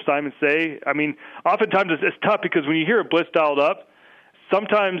what their assignments say. I mean, oftentimes it's tough because when you hear a blitz dialed up,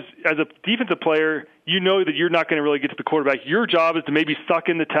 sometimes as a defensive player, you know that you're not going to really get to the quarterback. Your job is to maybe suck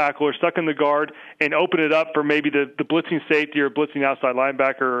in the tackle or suck in the guard and open it up for maybe the blitzing safety or blitzing outside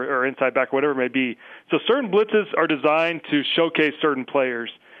linebacker or inside back, whatever it may be. So certain blitzes are designed to showcase certain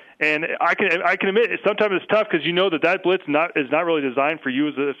players. And I can admit sometimes it's tough because you know that blitz is not really designed for you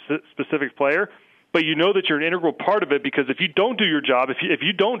as a specific player, but you know that you're an integral part of it because if you don't do your job, if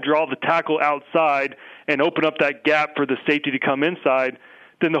you don't draw the tackle outside and open up that gap for the safety to come inside,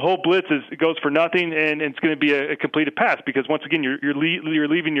 then the whole blitz goes for nothing, and it's going to be a completed pass because once again you're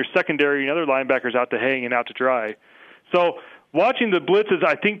leaving your secondary and other linebackers out to hang and out to dry. So watching the blitzes,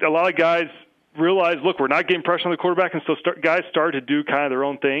 I think a lot of guys realize, look, we're not getting pressure on the quarterback, and so guys started to do kind of their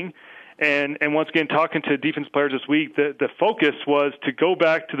own thing. And once again, talking to defense players this week, the focus was to go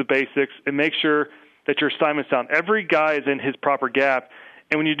back to the basics and make sure that your assignment's sound. Every guy is in his proper gap.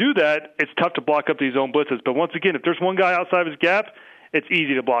 And when you do that, it's tough to block up these zone blitzes. But once again, if there's one guy outside of his gap, it's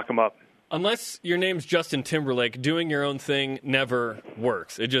easy to block him up. Unless your name's Justin Timberlake, doing your own thing never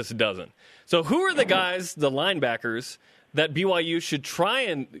works. It just doesn't. So who are the guys, the linebackers, that BYU should try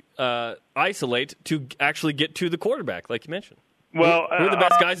and isolate to actually get to the quarterback, like you mentioned? Well, who are the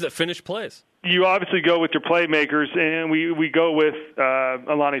best guys that finish plays? You obviously go with your playmakers, and we go with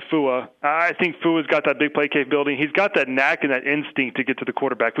Alani Fua. I think Fua's got that big play capability. He's got that knack and that instinct to get to the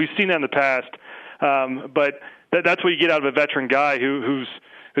quarterback. We've seen that in the past, but that's what you get out of a veteran guy who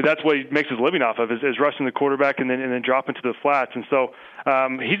that's what he makes his living off of is rushing the quarterback and then dropping to the flats. And so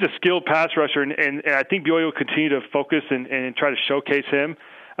he's a skilled pass rusher, and I think BYU will continue to focus and try to showcase him.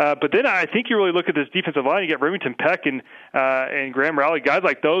 But then I think you really look at this defensive line. You get Remington Peck and Graham Rowley, guys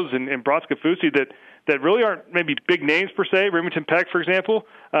like those, and Bronze Kafusi that really aren't maybe big names per se. Remington Peck, for example,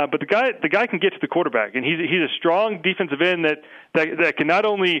 but the guy can get to the quarterback, and he's a strong defensive end that can not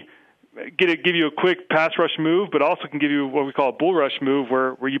only give you a quick pass rush move, but also can give you what we call a bull rush move,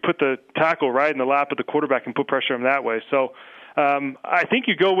 where you put the tackle right in the lap of the quarterback and put pressure on him that way. So I think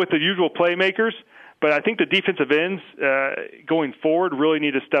you go with the usual playmakers. But I think the defensive ends going forward really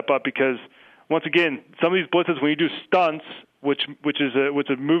need to step up because, once again, some of these blitzes, when you do stunts, which is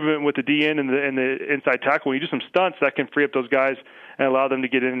a movement with the DN and the inside tackle, when you do some stunts, that can free up those guys and allow them to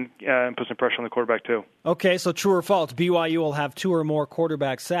get in and put some pressure on the quarterback too. Okay, so true or false, BYU will have 2 or more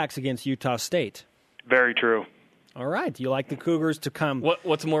quarterback sacks against Utah State. Very true. All right. You like the Cougars to come?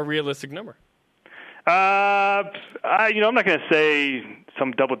 What's a more realistic number? I'm not going to say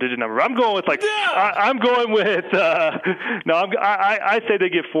some double-digit number. I'm going with I'm going with I say they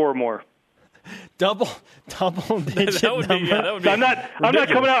get 4 or more. Double digit that would number. Be, yeah, that would be I'm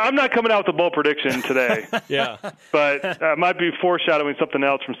not coming out with a bold prediction today. Yeah, but I might be foreshadowing something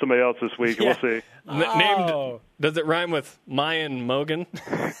else from somebody else this week. Yeah. We'll see. Named? Does it rhyme with Mayan Mogan?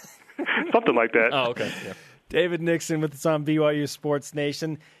 Something like that. Oh, okay. Yeah. David Nixon with us on BYU Sports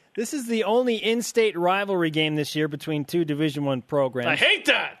Nation. This is the only in-state rivalry game this year between two Division I programs. I hate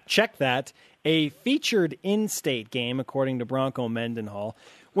that. Check that. A featured in-state game, according to Bronco Mendenhall.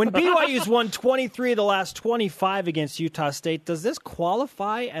 When BYU's won 23 of the last 25 against Utah State, does this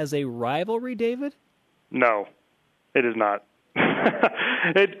qualify as a rivalry, David? No, it is not.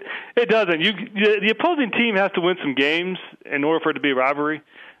 It doesn't. The opposing team has to win some games in order for it to be a rivalry.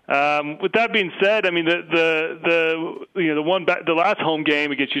 With that being said, I mean the last home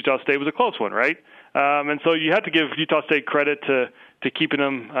game against Utah State was a close one, right? And so you have to give Utah State credit to keeping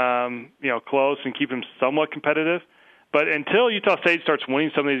them close and keeping them somewhat competitive. But until Utah State starts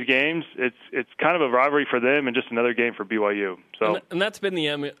winning some of these games, it's kind of a rivalry for them and just another game for BYU. So, and that's been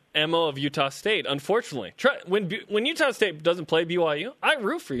the MO of Utah State, unfortunately. When Utah State doesn't play BYU, I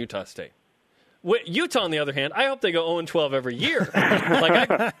root for Utah State. Utah, on the other hand, I hope they go 0-12 every year.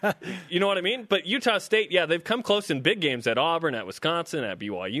 You know what I mean? But Utah State, yeah, they've come close in big games at Auburn, at Wisconsin, at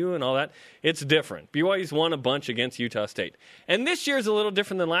BYU, and all that. It's different. BYU's won a bunch against Utah State. And this year's a little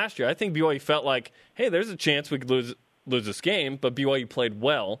different than last year. I think BYU felt like, hey, there's a chance we could lose this game, but BYU played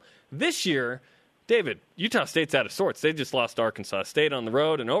well. This year, David, Utah State's out of sorts. They just lost to Arkansas State on the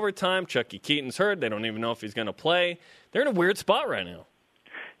road in overtime. Chucky Keaton's hurt. They don't even know if he's going to play. They're in a weird spot right now.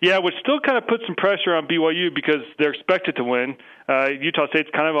 Yeah, which still kind of puts some pressure on BYU because they're expected to win. Utah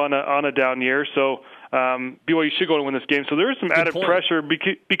State's kind of on a down year, so BYU should go to win this game. So there is some added pressure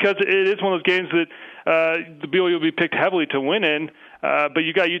because it is one of those games that the BYU will be picked heavily to win in. But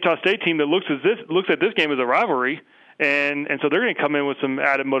you got a Utah State team that looks at this game as a rivalry. And so they're going to come in with some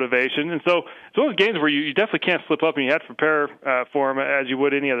added motivation. And so it's one of those games where you definitely can't slip up and you have to prepare for them as you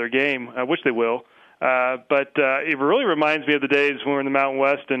would any other game, which they will. But it really reminds me of the days when we were in the Mountain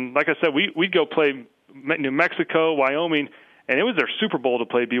West. And like I said, we'd go play New Mexico, Wyoming, and it was their Super Bowl to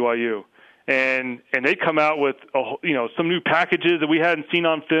play BYU. And they'd come out with some new packages that we hadn't seen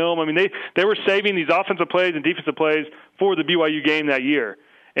on film. I mean, they were saving these offensive plays and defensive plays for the BYU game that year.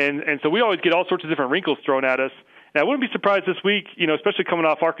 And so we always get all sorts of different wrinkles thrown at us. And I wouldn't be surprised this week, especially coming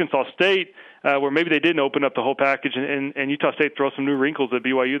off Arkansas State, where maybe they didn't open up the whole package, and Utah State throw some new wrinkles at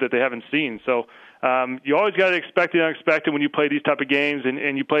BYU that they haven't seen. So you always got to expect the unexpected when you play these type of games,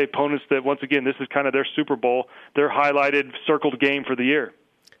 and you play opponents that, once again, this is kind of their Super Bowl, their highlighted, circled game for the year.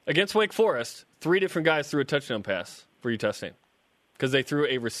 Against Wake Forest, 3 different guys threw a touchdown pass for Utah State because they threw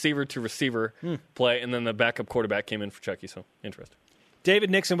a receiver-to-receiver play, and then the backup quarterback came in for Chucky, so interesting.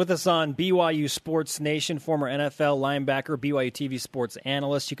 David Nixon with us on BYU Sports Nation, former NFL linebacker, BYU TV sports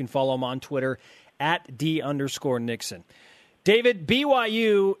analyst. You can follow him on Twitter at @D_Nixon. David,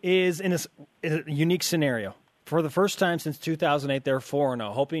 BYU is in a unique scenario. For the first time since 2008, they're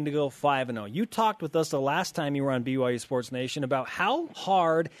 4-0, hoping to go 5-0. You talked with us the last time you were on BYU Sports Nation about how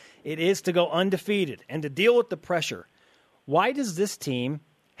hard it is to go undefeated and to deal with the pressure. Why does this team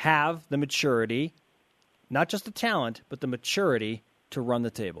have the maturity, not just the talent, but the maturity to run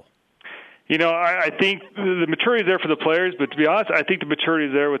the table? I think the maturity is there for the players, but to be honest, I think the maturity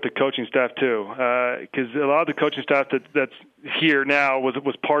is there with the coaching staff too. Because a lot of the coaching staff that's here now was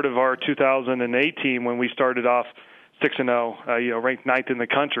part of our 2008 team when we started off 6-0, ranked 9th in the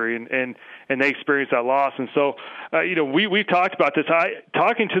country, and they experienced that loss. And so, we've talked about this.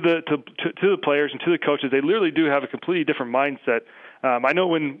 Talking to the players and to the coaches, they literally do have a completely different mindset. I know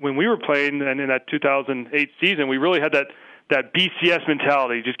when we were playing and in that 2008 season, we really had that BCS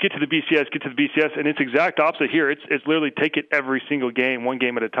mentality. Just get to the BCS, and it's exact opposite here. It's literally take it every single game, one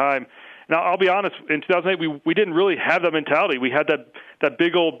game at a time. Now, I'll be honest, in 2008, we didn't really have that mentality. We had that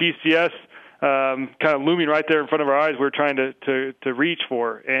big old BCS kind of looming right there in front of our eyes. We're trying to reach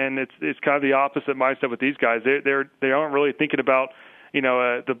for, and it's kind of the opposite mindset with these guys. They aren't really thinking about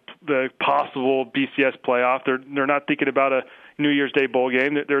the possible BCS playoff. They're not thinking about a New Year's Day bowl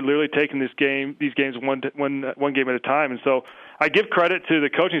game. They're literally taking these games one game at a time. And so I give credit to the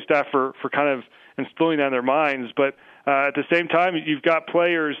coaching staff for kind of instilling that in their minds. But at the same time, you've got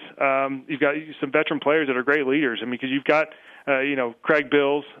players, you've got some veteran players that are great leaders. I mean, because you've got Craig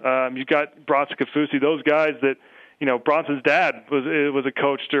Bills, you've got Bronson Kafusi, those guys that Bronson's dad was a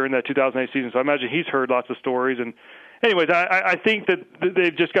coach during that 2008 season. So I imagine he's heard lots of stories. And anyways, I think that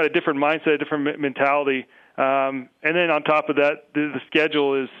they've just got a different mindset, a different mentality. And then on top of that, the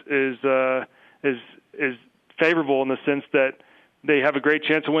schedule is favorable in the sense that they have a great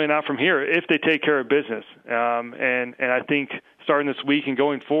chance of winning out from here if they take care of business. And I think starting this week and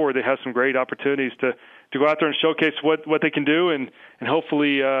going forward, they have some great opportunities to go out there and showcase what they can do and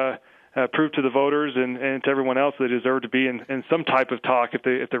hopefully prove to the voters and to everyone else that they deserve to be in some type of talk if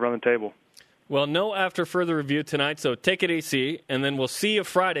they run the table. Well, no after further review tonight, so take it easy, and then we'll see you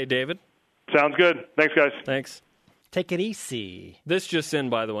Friday, David. Sounds good. Thanks, guys. Thanks. Take it easy. This just in,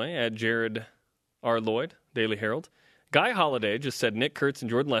 by the way, at Jared R. Lloyd, Daily Herald. Guy Holiday just said Nick Kurtz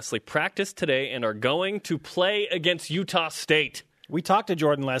and Jordan Leslie practiced today and are going to play against Utah State. We talked to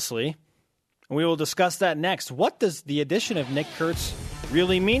Jordan Leslie, and we will discuss that next. What does the addition of Nick Kurtz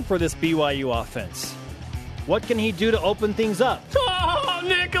really mean for this BYU offense? What can he do to open things up? Oh,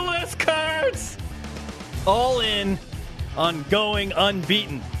 Nicholas Kurtz! All in on going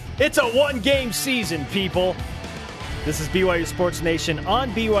unbeaten. It's a one-game season, people. This is BYU Sports Nation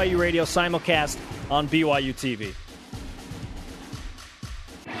on BYU Radio, simulcast on BYU TV.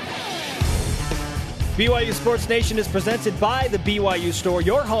 BYU Sports Nation is presented by the BYU Store,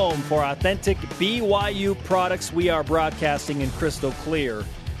 your home for authentic BYU products. We are broadcasting in crystal clear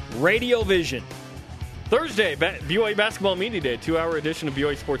Radio Vision. Thursday, BYU Basketball Media Day, 2-hour edition of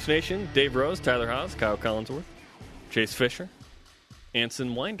BYU Sports Nation. Dave Rose, Tyler Haws, Kyle Collinsworth, Chase Fisher,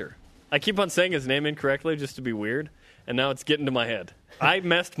 Anson Winder. I keep on saying his name incorrectly just to be weird, and now it's getting to my head. I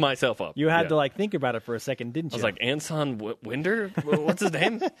messed myself up. You had to think about it for a second, didn't you? I was like, Anson Winder? What's his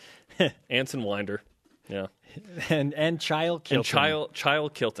name? Anson Winder. Yeah. And Chyle Kilton. And Chyle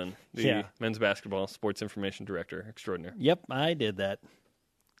Kilton, the men's basketball sports information director extraordinaire. Yep, I did that.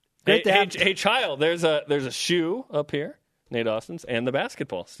 Great to have. Hey, Chyle, there's a shoe up here, Nate Austin's, and the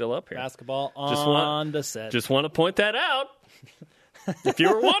basketball still up here. Basketball on the set. Just want to point that out, if you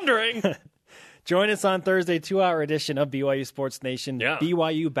were wondering. Join us on Thursday, 2-hour edition of BYU Sports Nation,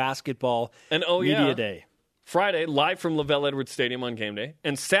 BYU Basketball Media Day. Friday, live from LaVell Edwards Stadium on game day.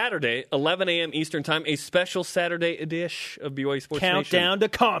 And Saturday, 11 a.m. Eastern Time, a special Saturday edition of BYU Sports Nation. Countdown to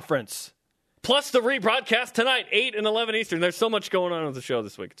conference. Plus the rebroadcast tonight, 8 and 11 Eastern. There's so much going on with the show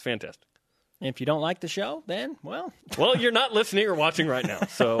this week. It's fantastic. If you don't like the show, then, well, you're not listening or watching right now,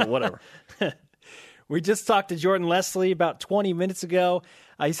 so whatever. We just talked to Jordan Leslie about 20 minutes ago.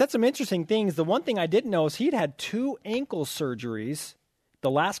 He said some interesting things. The one thing I didn't know is he'd had 2 ankle surgeries, the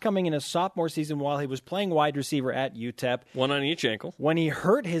last coming in his sophomore season while he was playing wide receiver at UTEP. One on each ankle. When he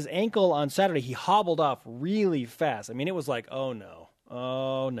hurt his ankle on Saturday, he hobbled off really fast. I mean, it was like, oh,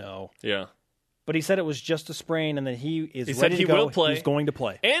 no. Yeah. But he said it was just a sprain and that he ready to go. Will play. He's going to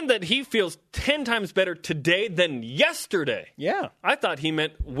play. And that he feels 10 times better today than yesterday. Yeah. I thought he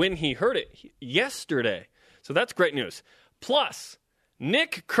meant when he hurt it yesterday. So that's great news. Plus,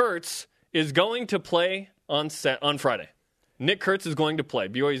 Nick Kurtz is going to play on Friday. Nick Kurtz is going to play.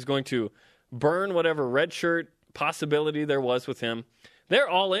 BYU is going to burn whatever redshirt possibility there was with him. They're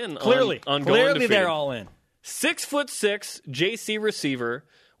all in Clearly on going undefeated. They're all in. 6'6" JC receiver,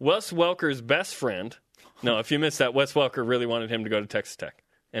 Wes Welker's best friend. No, if you missed that, Wes Welker really wanted him to go to Texas Tech,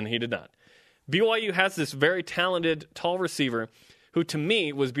 and he did not. BYU has this very talented, tall receiver who, to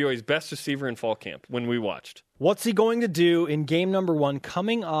me, was BYU's best receiver in fall camp when we watched. What's he going to do in game number 1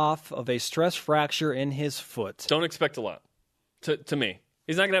 coming off of a stress fracture in his foot? Don't expect a lot. To me,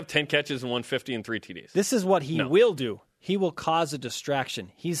 he's not going to have 10 catches and 150 and 3 TDs. This is what he will do. He will cause a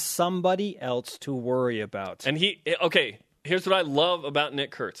distraction. He's somebody else to worry about. And here's what I love about Nick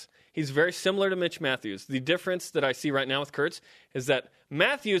Kurtz. He's very similar to Mitch Matthews. The difference that I see right now with Kurtz is that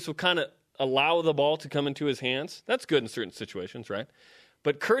Matthews will kind of allow the ball to come into his hands. That's good in certain situations, right?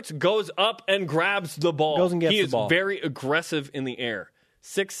 But Kurtz goes up and grabs the ball. Goes and gets the ball. He is very aggressive in the air.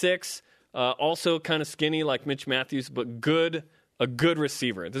 6'6", also kind of skinny like Mitch Matthews, but a good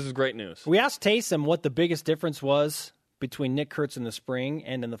receiver. This is great news. We asked Taysom what the biggest difference was between Nick Kurtz in the spring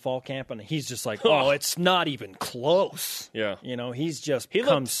and in the fall camp, and he's just like, it's not even close. Yeah. He's just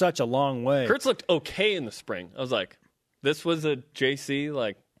come such a long way. Kurtz looked okay in the spring. I was like, this was a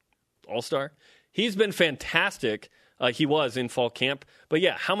JC, all-star. He's been fantastic. He was in fall camp. But,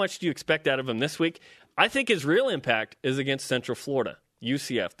 how much do you expect out of him this week? I think his real impact is against Central Florida.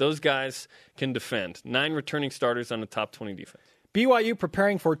 UCF. Those guys can defend. 9 returning starters on the top 20 defense. BYU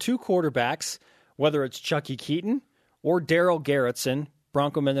preparing for 2 quarterbacks, whether it's Chucky Keaton or Daryl Garrettson.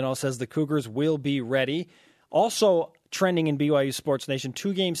 Bronco Mendenhall says the Cougars will be ready. Also trending in BYU Sports Nation,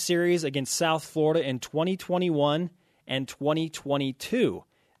 2-game series against South Florida in 2021 and 2022.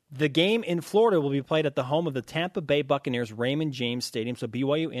 The game in Florida will be played at the home of the Tampa Bay Buccaneers Raymond James Stadium, so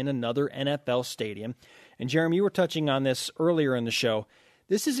BYU in another NFL stadium. And Jeremy, you were touching on this earlier in the show.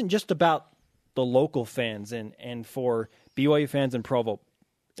 This isn't just about the local fans and for BYU fans in Provo.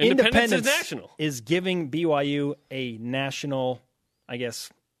 Independence is national. Is giving BYU a national,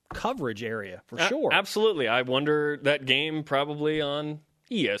 coverage area for sure. Absolutely. I wonder that game probably on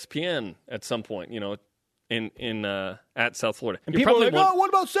ESPN at some point. at South Florida. And people are like, oh, what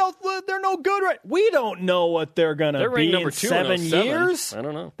about South? They're no good, right? We don't know what they're going to be in 7 years. I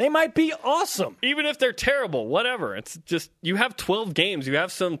don't know. They might be awesome. Even if they're terrible, whatever. It's just, you have 12 games. You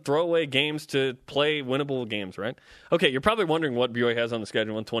have some throwaway games to play winnable games, right? Okay, you're probably wondering what BYU has on the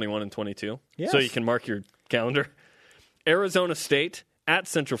schedule in 21 and 22. Yes. So you can mark your calendar. Arizona State at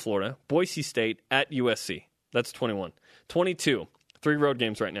Central Florida. Boise State at USC. That's 21. 22, 3 road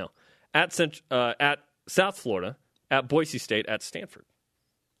games right now. At South Florida, at Boise State, at Stanford.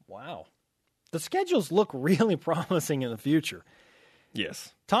 Wow. The schedules look really promising in the future.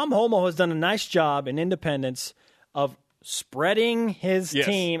 Yes. Tom Holmoe has done a nice job in Independence of spreading his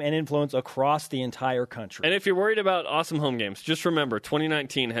team and influence across the entire country. And if you're worried about awesome home games, just remember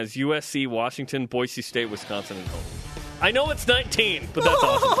 2019 has USC, Washington, Boise State, Wisconsin at home. I know it's 19, but that's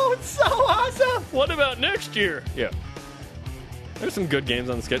awesome. Oh, it's so awesome. What about next year? Yeah. There's some good games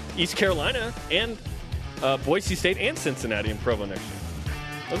on the schedule. East Carolina and Boise State and Cincinnati and Provo next year.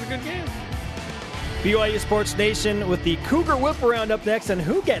 Those are good games. BYU Sports Nation with the Cougar Whip Around up next. And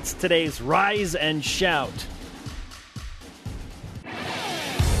who gets today's Rise and Shout?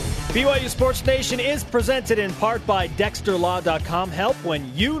 BYU Sports Nation is presented in part by DexterLaw.com. Help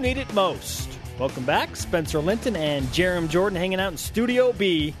when you need it most. Welcome back. Spencer Linton and Jerem Jordan hanging out in Studio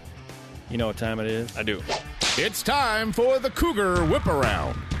B. You know what time it is? I do. It's time for the Cougar Whip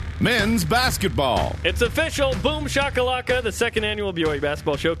Around. Men's basketball. It's official. Boom Shakalaka. The second annual BYU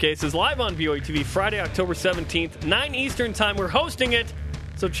Basketball Showcase is live on BYU TV Friday, October 17th, 9 Eastern Time. We're hosting it,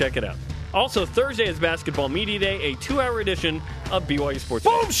 so check it out. Also, Thursday is Basketball Media Day, a 2-hour edition of BYU Sports.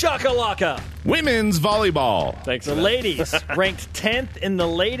 Boom Shakalaka. Women's volleyball. Thanks. The ladies ranked 10th in the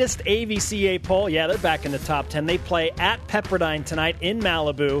latest AVCA poll. Yeah, they're back in the top 10. They play at Pepperdine tonight in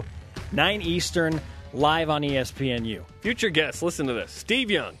Malibu, 9 Eastern, live on ESPNU. Future guests, listen to this. Steve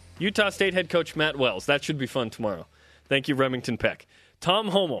Young, Utah State head coach Matt Wells. That should be fun tomorrow. Thank you, Remington Peck. Tom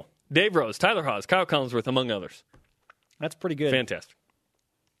Holmoe, Dave Rose, Tyler Haws, Kyle Collinsworth, among others. That's pretty good. Fantastic.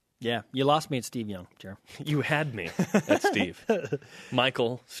 Yeah, you lost me at Steve Young, Jeremy. You had me at Steve.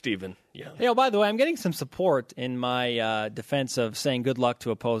 Michael Stephen Young. Hey, by the way, I'm getting some support in my defense of saying good luck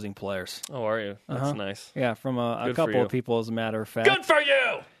to opposing players. Oh, are you? That's nice. Yeah, from a couple of people, as a matter of fact. Good for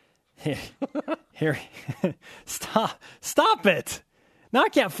you! Here, stop it. Now I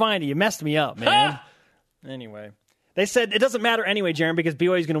can't find it. You messed me up, man. Anyway, they said it doesn't matter anyway, Jeremy, because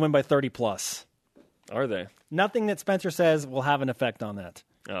BYU's going to win by 30+. Are they? Nothing that Spencer says will have an effect on that.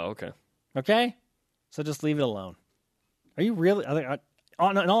 Oh, okay. Okay? So just leave it alone. Are you really, in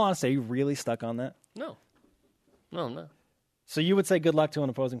all honesty, are you really stuck on that? No. No. So you would say good luck to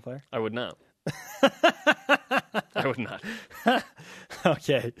an opposing player? I would not. I would not.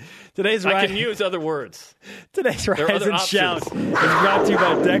 Okay. I can use other words. Today's Rise and Shout is brought to you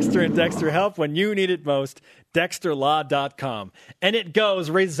by Dexter and Dexter Help when you need it most. DexterLaw.com. And it goes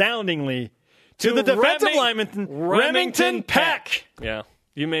resoundingly to the defensive lineman, Remington Peck. Yeah.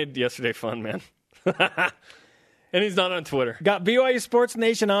 You made yesterday fun, man. And he's not on Twitter. Got BYU Sports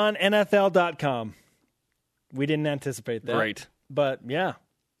Nation on NFL.com. We didn't anticipate that. Great. But, yeah.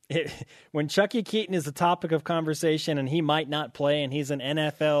 When Chucky Keaton is the topic of conversation and he might not play and he's an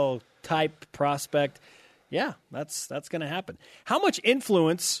NFL-type prospect, yeah, that's going to happen. How much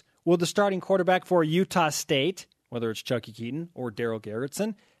influence will the starting quarterback for Utah State, whether it's Chucky Keaton or Daryl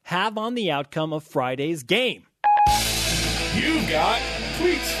Garrettson, have on the outcome of Friday's game? You've got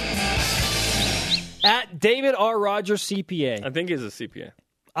tweets. At David R. Rogers, CPA. I think he's a CPA.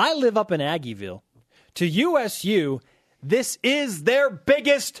 I live up in Aggieville. To USU, this is their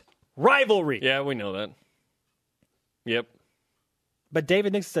biggest rivalry. Yeah, we know that. Yep. But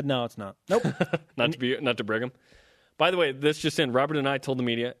David Nixon said, no, it's not. Nope. not to brag him. By the way, this just in, Robert and I told the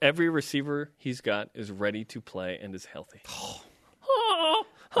media, every receiver he's got is ready to play and is healthy.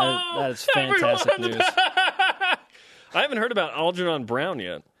 That is fantastic news. I haven't heard about Algernon Brown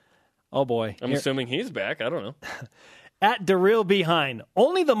yet. Oh, boy. I'm assuming he's back. I don't know. At Darrell Behind,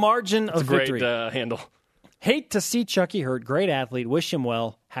 only the margin of victory. Great handle. Hate to see Chucky hurt. Great athlete. Wish him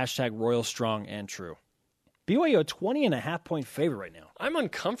well. # Royal Strong and True. BYU a 20.5-point favorite right now. I'm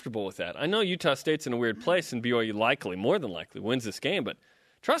uncomfortable with that. I know Utah State's in a weird place and BYU more than likely, wins this game. But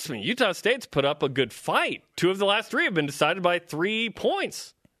trust me, Utah State's put up a good fight. 2 of the last 3 have been decided by 3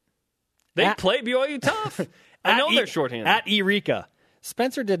 points. They play BYU tough. I know they're shorthanded. At Eureka,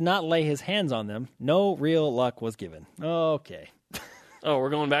 Spencer did not lay his hands on them. No real luck was given. Okay. Oh, we're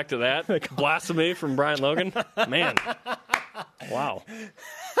going back to that? Blasphemy from Brian Logan? Man. Wow.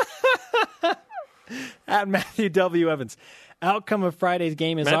 At Matthew W. Evans. Outcome of Friday's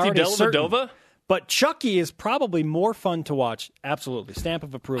game is already certain. But Chucky is probably more fun to watch. Absolutely. Stamp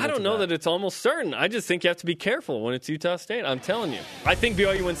of approval. I don't know that it's almost certain. I just think you have to be careful when it's Utah State. I'm telling you. I think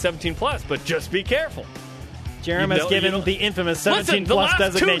BYU wins 17+, but just be careful. Jeremy has given the infamous 17+ Listen, the last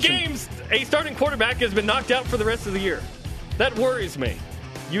designation. 2 games, a starting quarterback has been knocked out for the rest of the year. That worries me.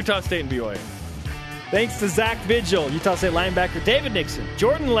 Utah State and BYU. Thanks to Zach Vigil, Utah State linebacker David Nixon,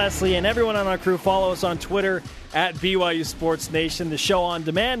 Jordan Leslie, and everyone on our crew. Follow us on Twitter at BYU Sports Nation. The show on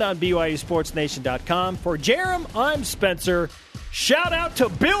demand on BYUSportsNation.com. For Jerem, I'm Spencer. Shout out to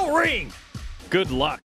Bill Ring. Good luck.